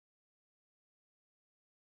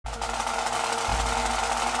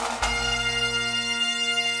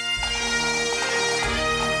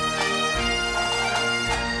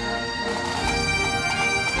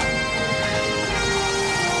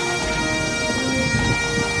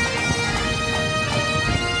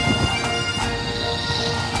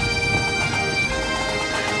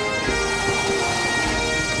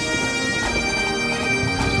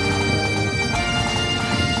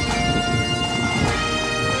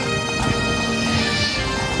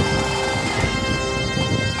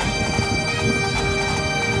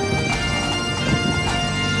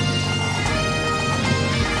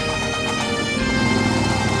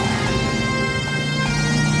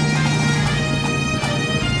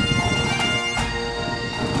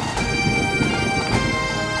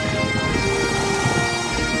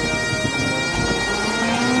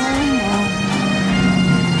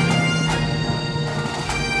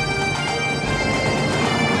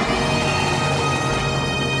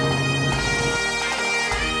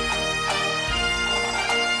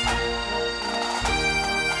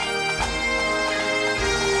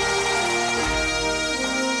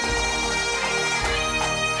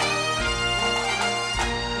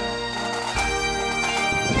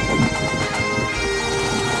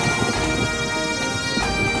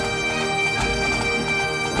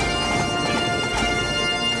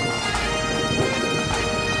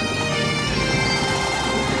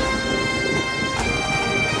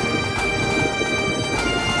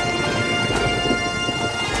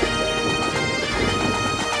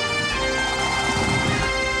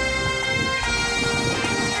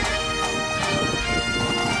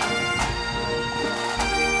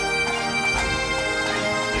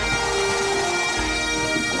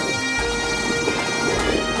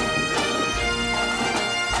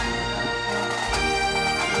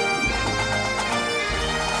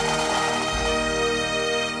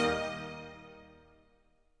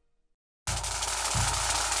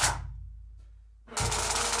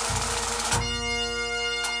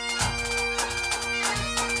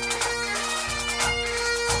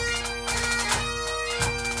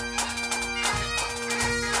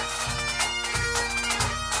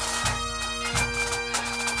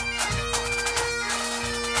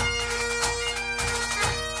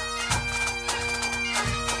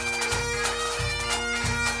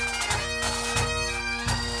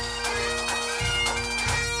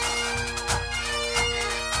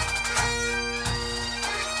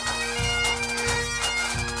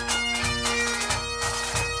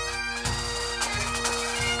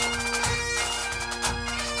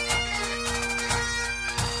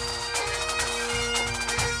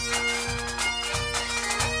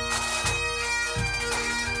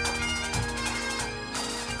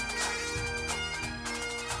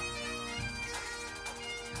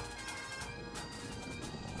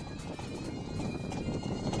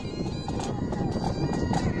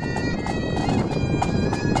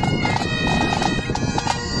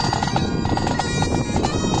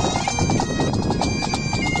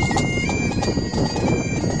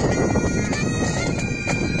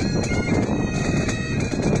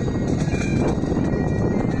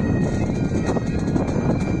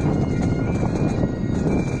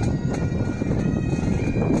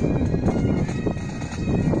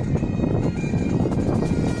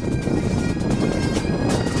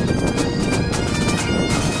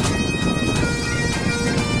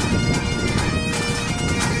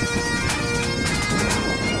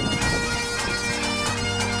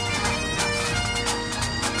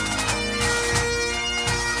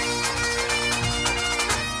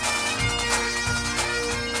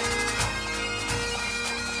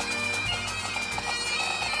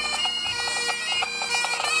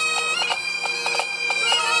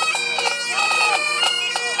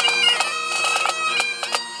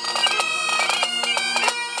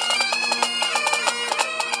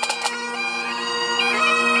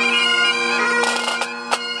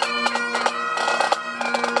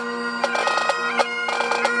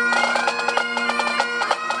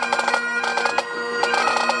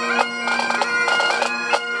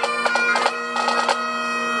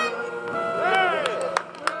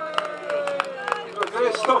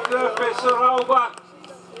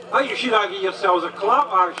should all give yourselves a clap,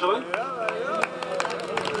 actually.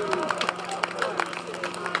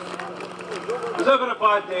 Was ever a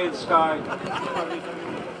bad day in Skye?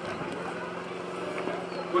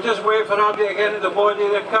 We'll just wait for Abby to get into the body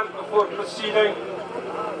of the kirk before proceeding.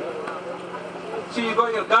 So you've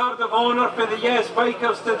got your guard of honour for the Yes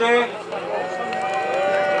Bikers today.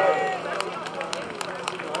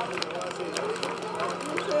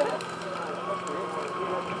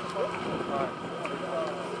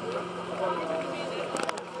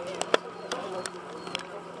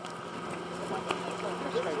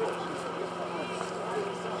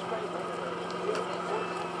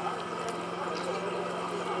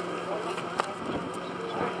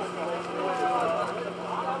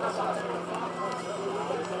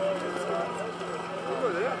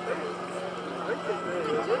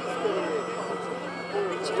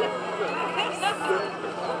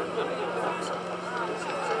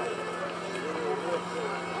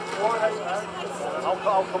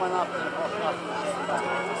 I'll come in after.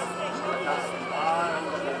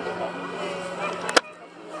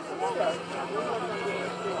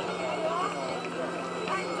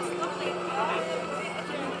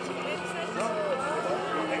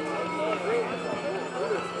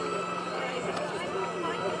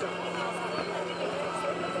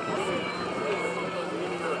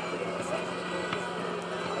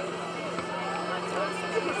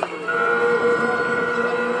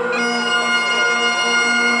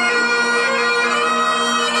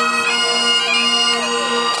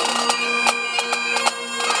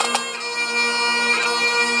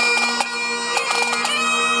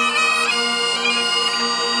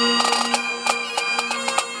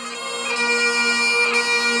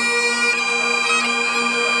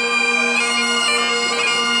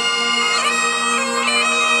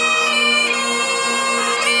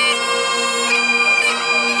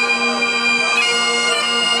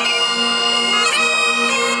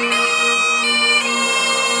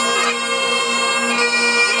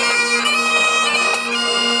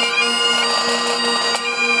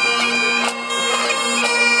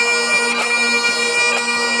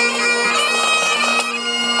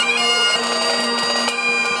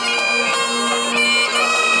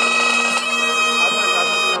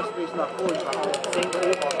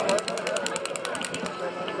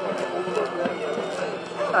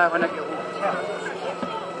 When I get home.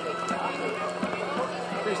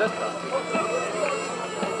 Who's this?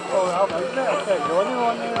 Oh, how about that? Okay, you're only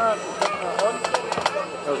on there.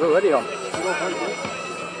 I was already on.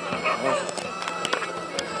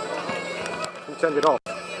 You turned it off.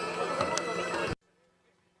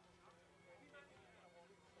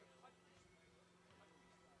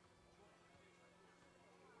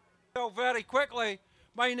 Very quickly,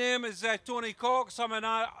 my name is Tony Cox. I'm an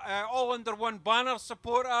all under one banner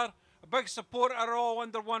supporter, a big supporter all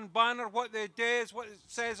under one banner. What they do is what it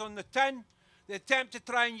says on the tin. They attempt to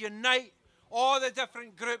try and unite all the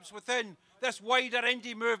different groups within this wider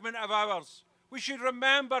indie movement of ours. We should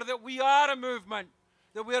remember that we are a movement,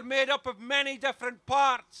 that we are made up of many different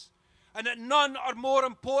parts, and that none are more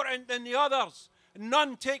important than the others.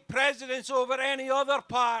 None take precedence over any other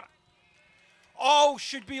part. All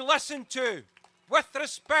should be listened to with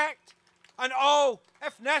respect, and all,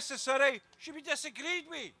 if necessary, should be disagreed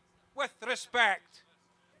with respect.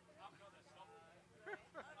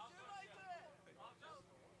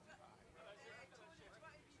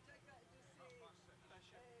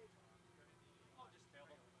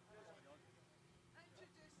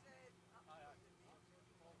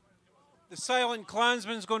 The silent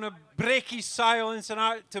clansman's going to break his silence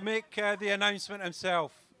and to make the announcement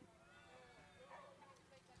himself.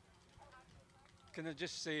 Can I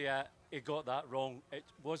just say he got that wrong? It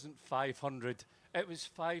wasn't 500, it was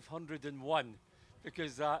 501,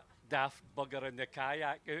 because that daft bugger in the kayak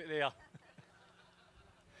out there.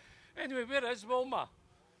 Anyway, where is Wilma?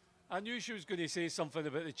 I knew she was going to say something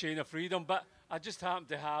about the Chain of Freedom, but I just happened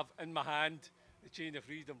to have in my hand the Chain of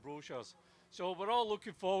Freedom brochures. So we're all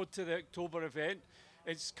looking forward to the October event.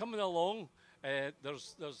 It's coming along.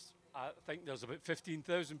 I think there's about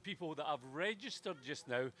 15,000 people that have registered just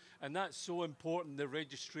now, and that's so important the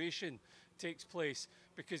registration takes place,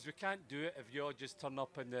 because we can't do it if you all just turn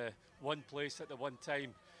up in the one place at the one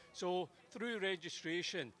time. So through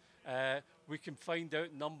registration, we can find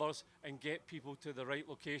out numbers and get people to the right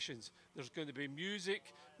locations. There's going to be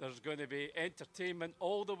music, there's going to be entertainment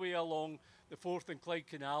all the way along the Forth and Clyde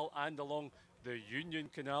Canal and along the Union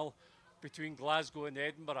Canal between Glasgow and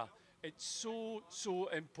Edinburgh. It's so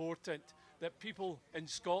important that people in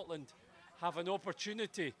Scotland have an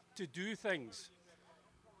opportunity to do things.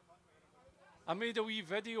 I made a wee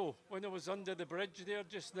video when I was under the bridge there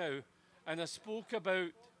just now, and I spoke about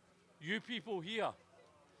you people here,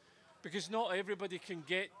 because not everybody can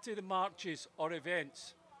get to the marches or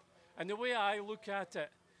events. And the way I look at it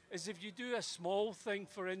is if you do a small thing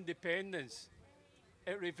for independence,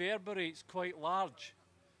 it reverberates quite large.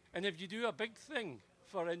 And if you do a big thing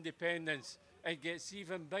for independence, it gets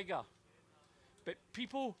even bigger. But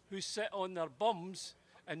people who sit on their bums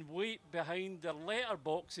and wait behind their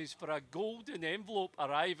letterboxes for a golden envelope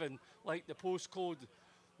arriving like the postcode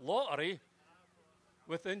lottery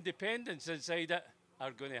with independence inside it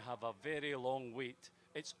are going to have a very long wait.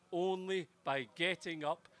 It's only by getting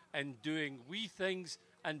up and doing wee things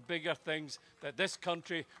and bigger things that this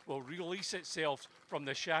country will release itself from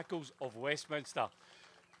the shackles of Westminster.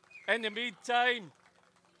 In the meantime,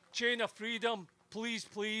 Chain of Freedom, please,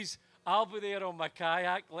 please, I'll be there on my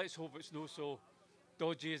kayak. Let's hope it's not so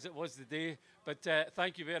dodgy as it was today. But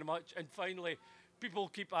thank you very much. And finally, people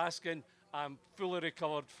keep asking, I'm fully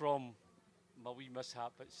recovered from my wee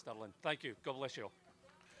mishap at Stirling. Thank you. God bless you all.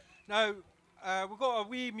 Now, we've got a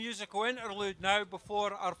wee musical interlude now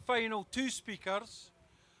before our final two speakers.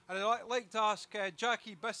 And I'd like to ask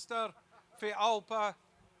Jackie Bister for Alpa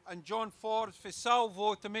and John Ford for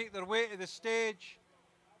Salvo to make their way to the stage.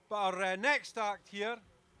 But our next act here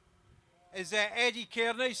is Eddie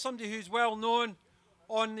Kearney, somebody who's well known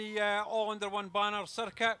on the All Under One Banner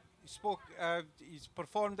circuit. He's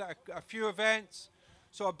performed at a few events.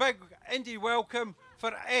 So a big indie welcome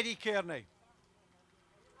for Eddie Kearney.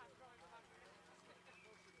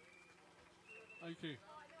 Thank you.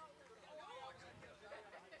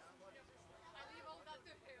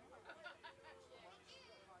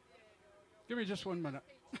 Give me just 1 minute.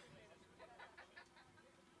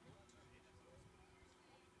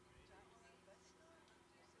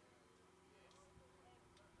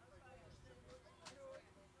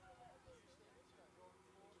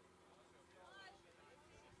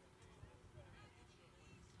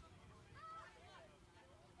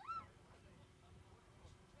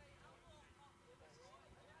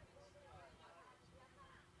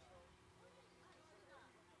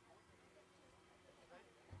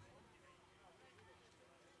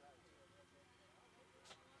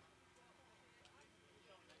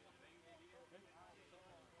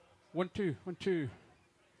 One, two, 1, 2.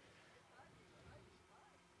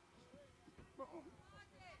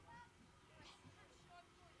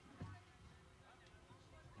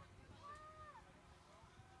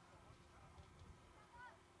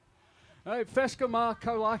 Right, Fescama,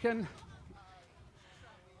 Kyleakin.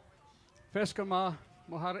 Fescama,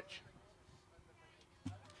 Moharich.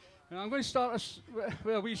 And I'm going to start us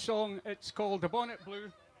with a wee song. It's called The Bonnet Blue.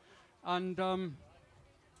 And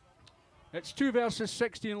it's 2 verses,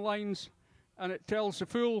 16 lines, and it tells the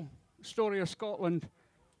full story of Scotland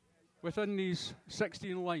within these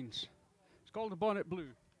 16 lines. It's called The Bonnet Blue.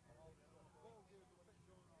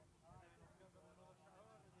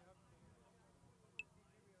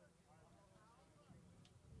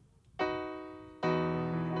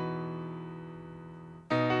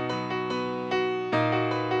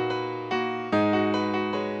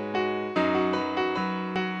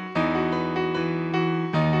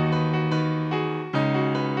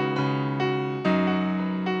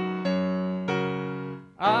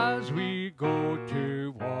 As we go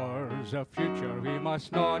towards the future, we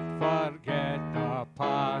must not forget the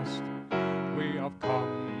past. We have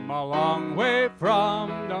come a long way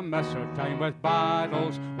from the mist of time with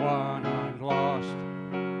battles won and lost.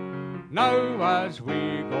 Now as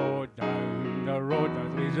we go down the road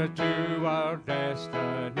that leads us to our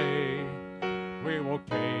destiny, we will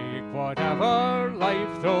take whatever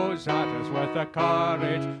life throws at us with the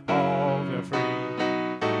courage of the free.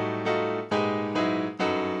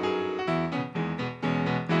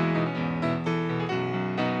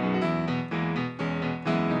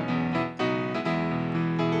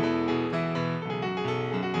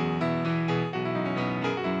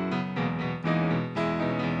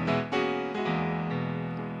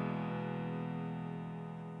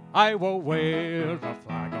 I will wear the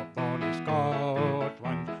flag of bonny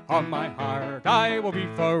Scotland on my heart, I will be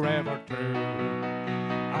forever true.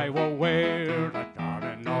 I will wear the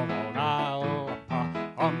darling of old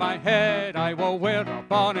Alpa on my head, I will wear the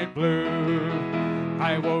bonnet blue.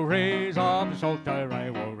 I will raise up Salter, I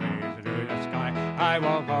will raise it to the sky. I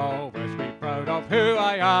will always be proud of who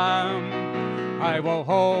I am. I will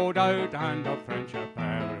hold out the hand of friendship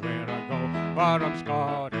everywhere I go, for I'm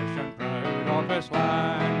Scottish and proud of this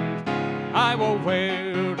land. I will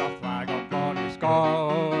wear the flag of bonny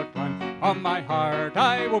Scotland on my heart,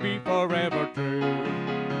 I will be forever true.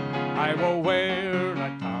 I will wear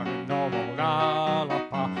the tartan of old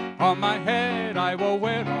Alpa on my head, I will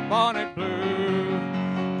wear the bonnet blue.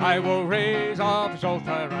 I will raise up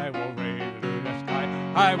Zoltar, I will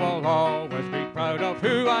I will always be proud of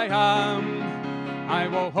who I am. I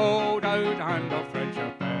will hold out a hand of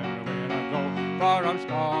friendship everywhere I go, for I'm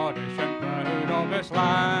Scottish and proud of this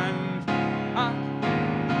land.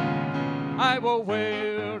 I will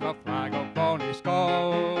wear the flag of bonny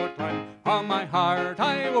Scotland. On my heart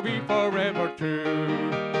I will be forever true.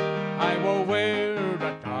 I will wear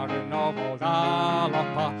the tartan of old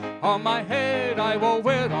Alapa. On my head I will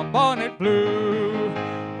wear a bonnet blue.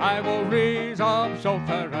 I will raise up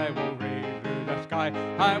Salter, I will raise through the sky.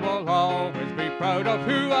 I will always be proud of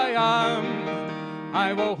who I am.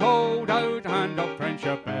 I will hold out a hand of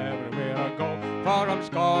friendship everywhere I go, for I'm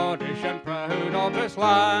Scottish and proud of this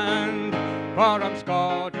land. For I'm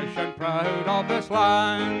Scottish and proud of this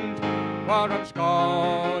land. For I'm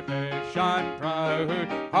Scottish and proud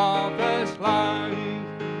of this land.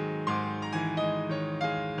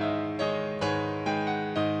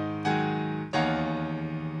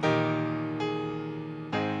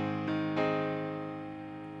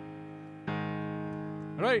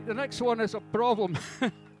 Right, the next one is a problem.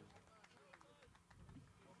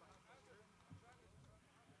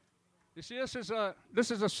 You see, this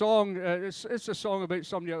is a song. It's a song about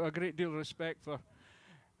somebody I have a great deal of respect for.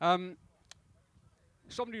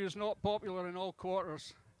 Somebody who's not popular in all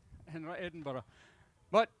quarters in Edinburgh.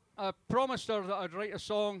 But I promised her that I'd write a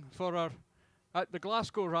song for her at the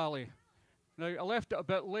Glasgow rally. Now, I left it a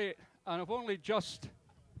bit late, and I've only just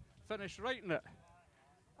finished writing it.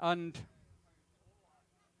 And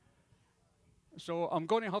so I'm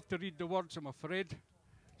going to have to read the words, I'm afraid.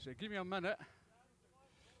 So give me a minute.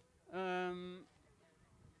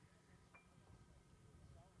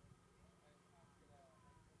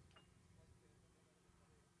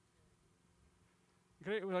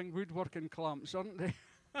 Great woodworking clamps, aren't they?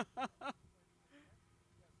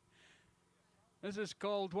 This is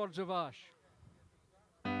called Words of Ash.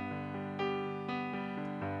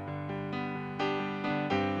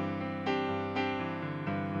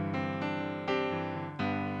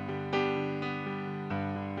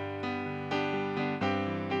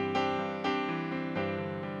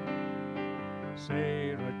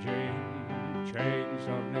 Sarah Jane changed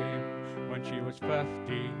her name when she was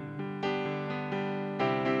 15.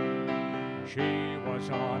 She was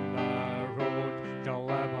on the road to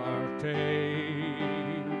liberty.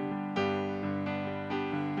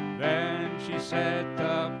 Then she said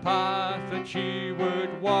the path that she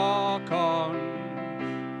would walk on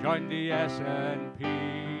joined the SNP.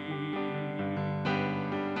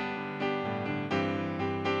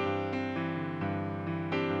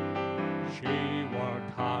 She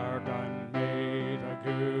worked hard and made a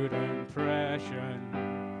good impression.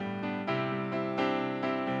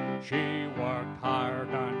 She worked hard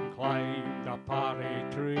and climbed a parry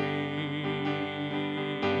tree.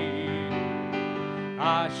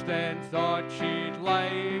 Ash then thought she'd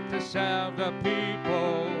like to serve the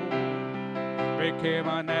people, became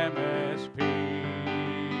an MSP.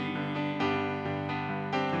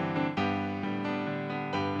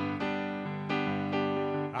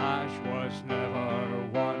 Ash was never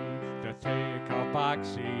one to take a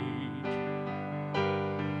backseat.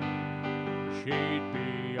 She'd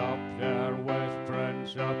be up there with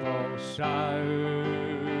Principal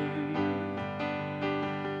Sound.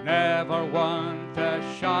 Never one to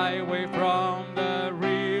shy away from the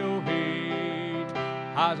real heat,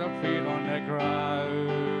 has her feet on the ground.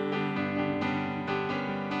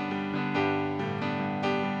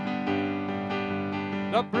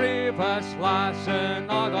 The bravest lass in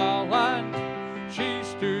all the land, she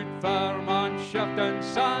stood firm on shifting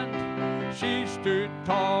sand. She stood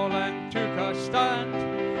tall and took a stand.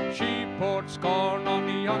 She poured scorn on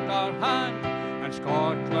the underhand, and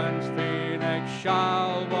Scotland's phoenix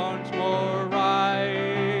shall once more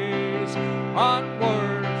rise on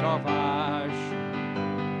words of ash.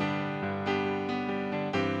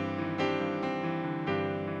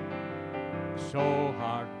 So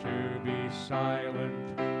hard to be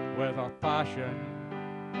silent with a passion.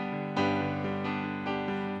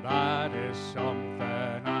 That is something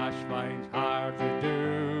Ash finds hard to do.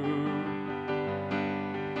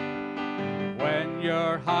 When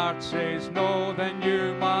your heart says no, then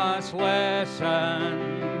you must listen.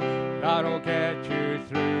 That'll get you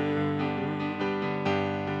through.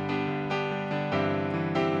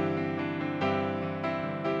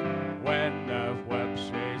 When the whip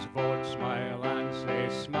says vote, smile and say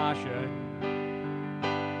smashing.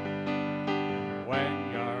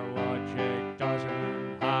 When your logic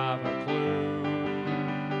doesn't have a clue,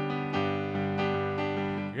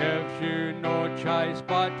 gives you no choice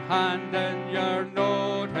but hand in your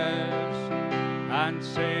notice and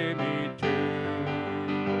say me too.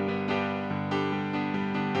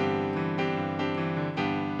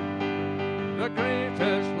 the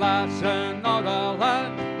greatest lass in all the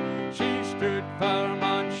land. She stood firm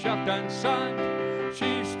on shaft and sand.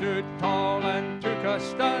 She stood tall and took a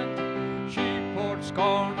stand. She poured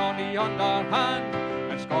scorn on the underhand,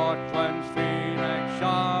 and Scotland's phoenix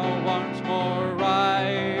shall once more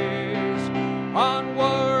rise on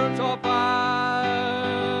words of ash.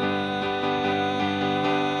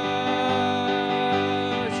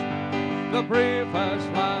 The bravest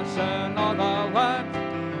lass in all the land.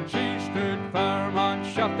 She stood firm on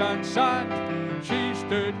shaft and sand. She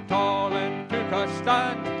stood tall and took a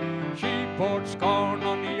stand. She poured scorn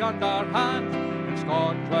on the underhand, and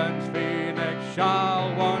Scotland's phoenix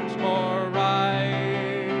shall once more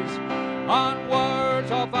rise on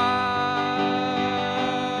words of ash,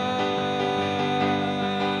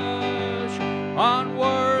 on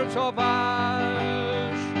words of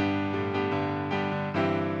ash,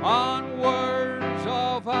 on words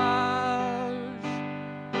of ash.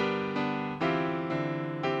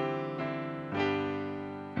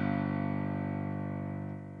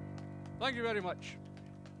 Thank you very much.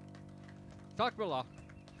 Takbala.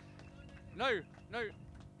 Now,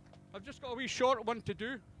 I've just got a wee short one to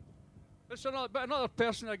do. It's another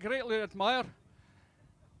person I greatly admire.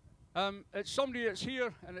 It's somebody that's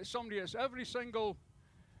here, and it's somebody that's every single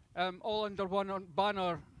all under one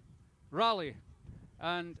banner rally.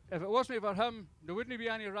 And if it wasn't for him, there wouldn't be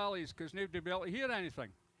any rallies, because nobody would be able to hear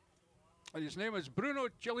anything. And his name is Bruno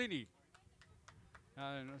Cellini.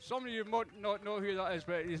 And some of you might not know who that is,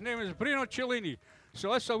 but his name is Bruno Cellini.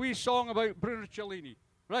 So it's a wee song about Bruno Cellini.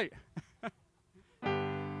 Right.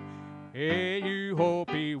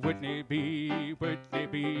 AUOB, wouldn't it be, wouldn't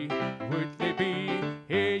it be, wouldn't it be?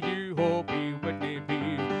 AUOB, wouldn't it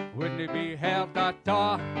be, wouldn't it be held at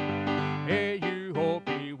all?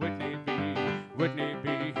 AUOB, wouldn't it be, wouldn't it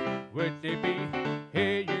be, wouldn't it be?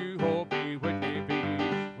 AUOB, wouldn't it be,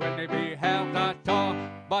 wouldn't it be held at all?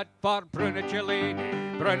 But for Bruno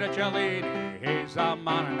Cellini, Bruno Cellini, he's a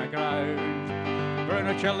man on the ground.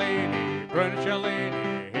 Bruno Cellini,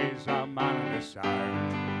 he's a man on the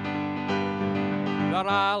sound. The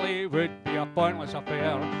rally would be a pointless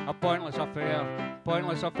affair, a pointless affair,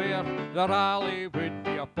 pointless affair. The rally would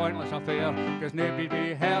be a pointless affair, because nobody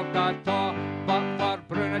be held at all. But for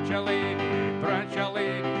Bruno Cellini,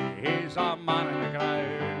 he's a man on the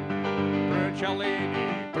ground.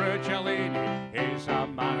 Bruno Cellini, he's a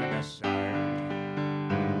man on the sound.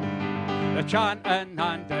 The chanting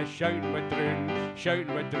and the shouting with drone,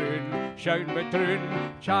 shouting with drone, shouting with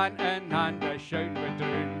drone, chanting and the shouting with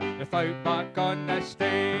drone. They fought back on the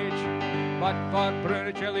stage, but for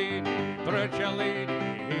Bruno Cellini,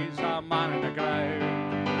 he's a man on the ground.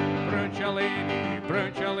 Bruno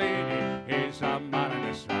Cellini, he's a man on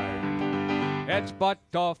the sound. It's but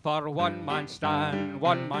off for one man stand,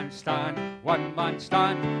 one man stand, one man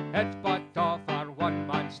stand. It's but off for one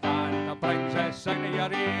man stand that brings a sound to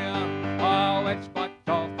your ear. Oh, it's but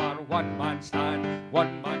off for one man stand,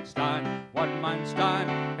 one man stand, one man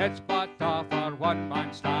stand. It's but off for one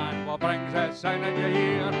man stand what brings a sound to your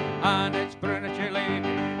ear. And it's Bruno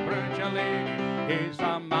Cellini, he's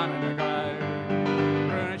a man on the ground.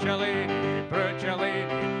 Bruno Cellini,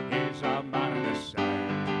 he's a man on the sound.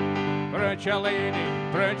 Bruno Cellini,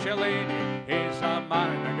 he's a man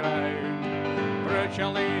on the ground.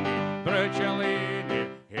 Bruno Cellini,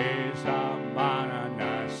 he's a man on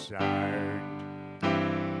the sound.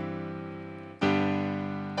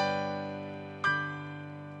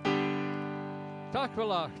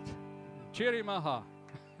 Takbalacht, Chiri Maha.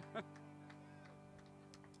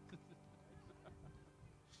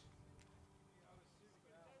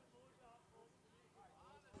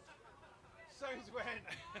 Sounds went.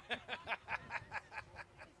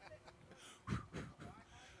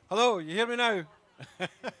 Hello, you hear me now?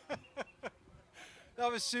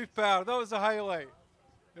 That was superb. That was a highlight.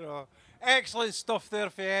 You know, excellent stuff there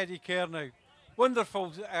for Eddie Kearney.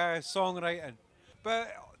 Wonderful songwriting.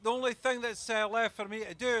 But the only thing that's left for me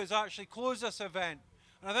to do is actually close this event.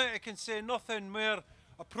 And I think I can say nothing more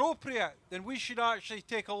appropriate than we should actually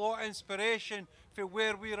take a lot of inspiration for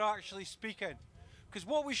where we're actually speaking. Because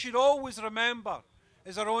what we should always remember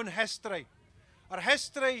is our own history. Our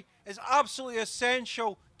history is absolutely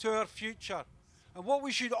essential to our future. And what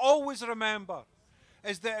we should always remember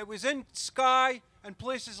is that it was in Skye and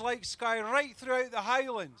places like Skye right throughout the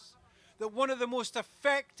Highlands that one of the most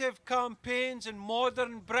effective campaigns in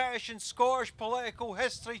modern British and Scottish political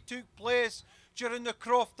history took place during the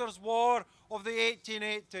Crofters' War of the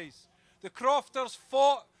 1880s. The Crofters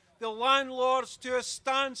fought the landlords to a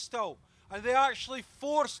standstill, and they actually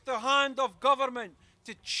forced the hand of government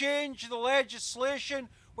to change the legislation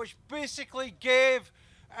which basically gave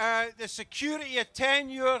the security of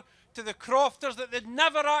tenure to the crofters that they'd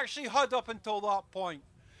never actually had up until that point.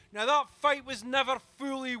 Now that fight was never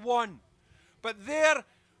fully won, but their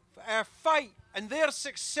fight and their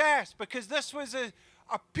success, because this was a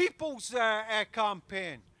people's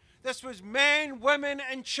campaign. This was men, women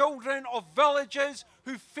and children of villages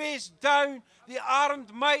who faced down the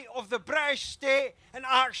armed might of the British state and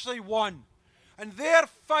actually won. And their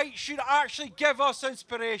fight should actually give us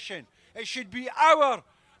inspiration. It should be our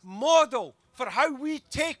model for how we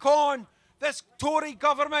take on this Tory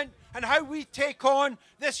government and how we take on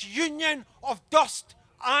this union of dust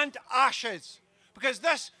and ashes. Because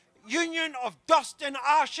this union of dust and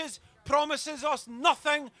ashes promises us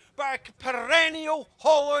nothing but a perennial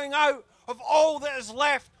hollowing out of all that is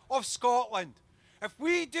left of Scotland. If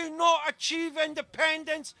we do not achieve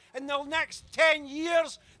independence in the next 10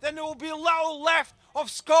 years, then there will be little left of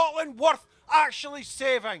Scotland worth actually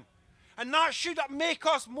saving. And that should make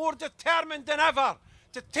us more determined than ever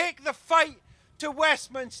to take the fight to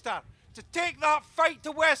Westminster, to take that fight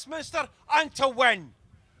to Westminster and to win.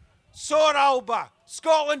 Soar Alba,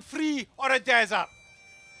 Scotland free or a desert.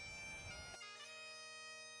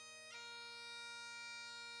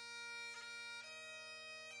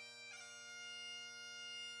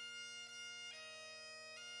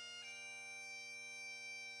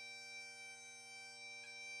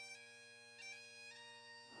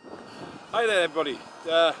 Hi there everybody,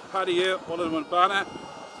 Paddy here, all-in-one banner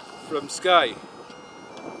from Skye.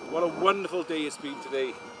 What a wonderful day it's been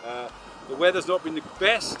today. The weather's not been the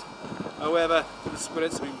best, however the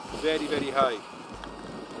spirits have been very, very high.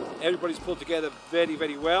 Everybody's pulled together very,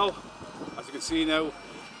 very well. As you can see now,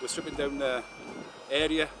 we're stripping down the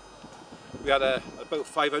area. We had about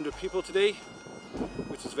 500 people today,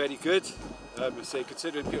 which is very good. I say,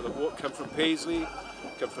 considering people have come from Paisley,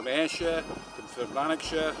 come from Ayrshire, come from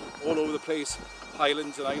Lanarkshire, all over the place,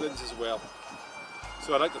 Highlands and Islands as well.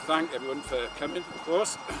 So I'd like to thank everyone for coming, of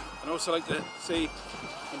course, and also like to say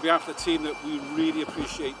on behalf of the team that we really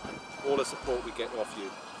appreciate all the support we get off you.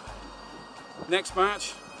 Next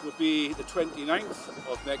match will be the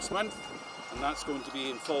 29th of next month, and that's going to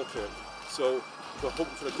be in Falkirk. So we're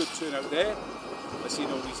hoping for a good turnout there. I see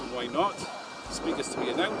no reason why not. Speakers to be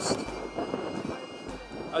announced.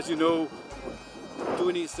 As you know,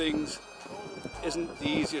 doing these things isn't the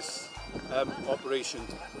easiest operation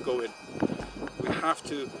going. We have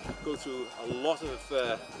to go through a lot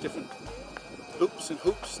of different loops and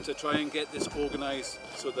hoops to try and get this organised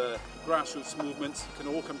so the grassroots movements can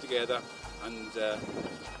all come together and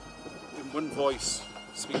in one voice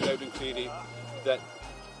speak loud and clearly that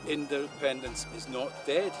independence is not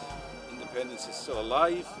dead, independence is still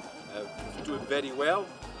alive, doing very well.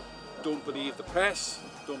 Don't believe the press,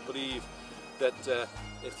 don't believe that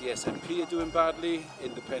if the SNP are doing badly,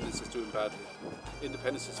 independence is doing badly.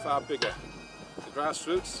 Independence is far bigger. The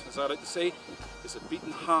grassroots, as I like to say, is a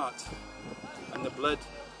beating heart and the blood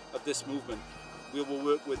of this movement. We will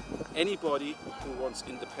work with anybody who wants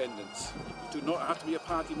independence. You do not have to be a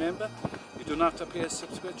party member, you don't have to pay a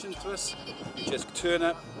subscription to us, you just turn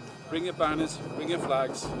up, bring your banners, bring your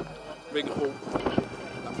flags, bring hope,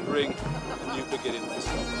 and bring a new beginning for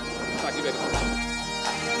Scotland. Thank you very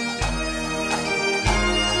much.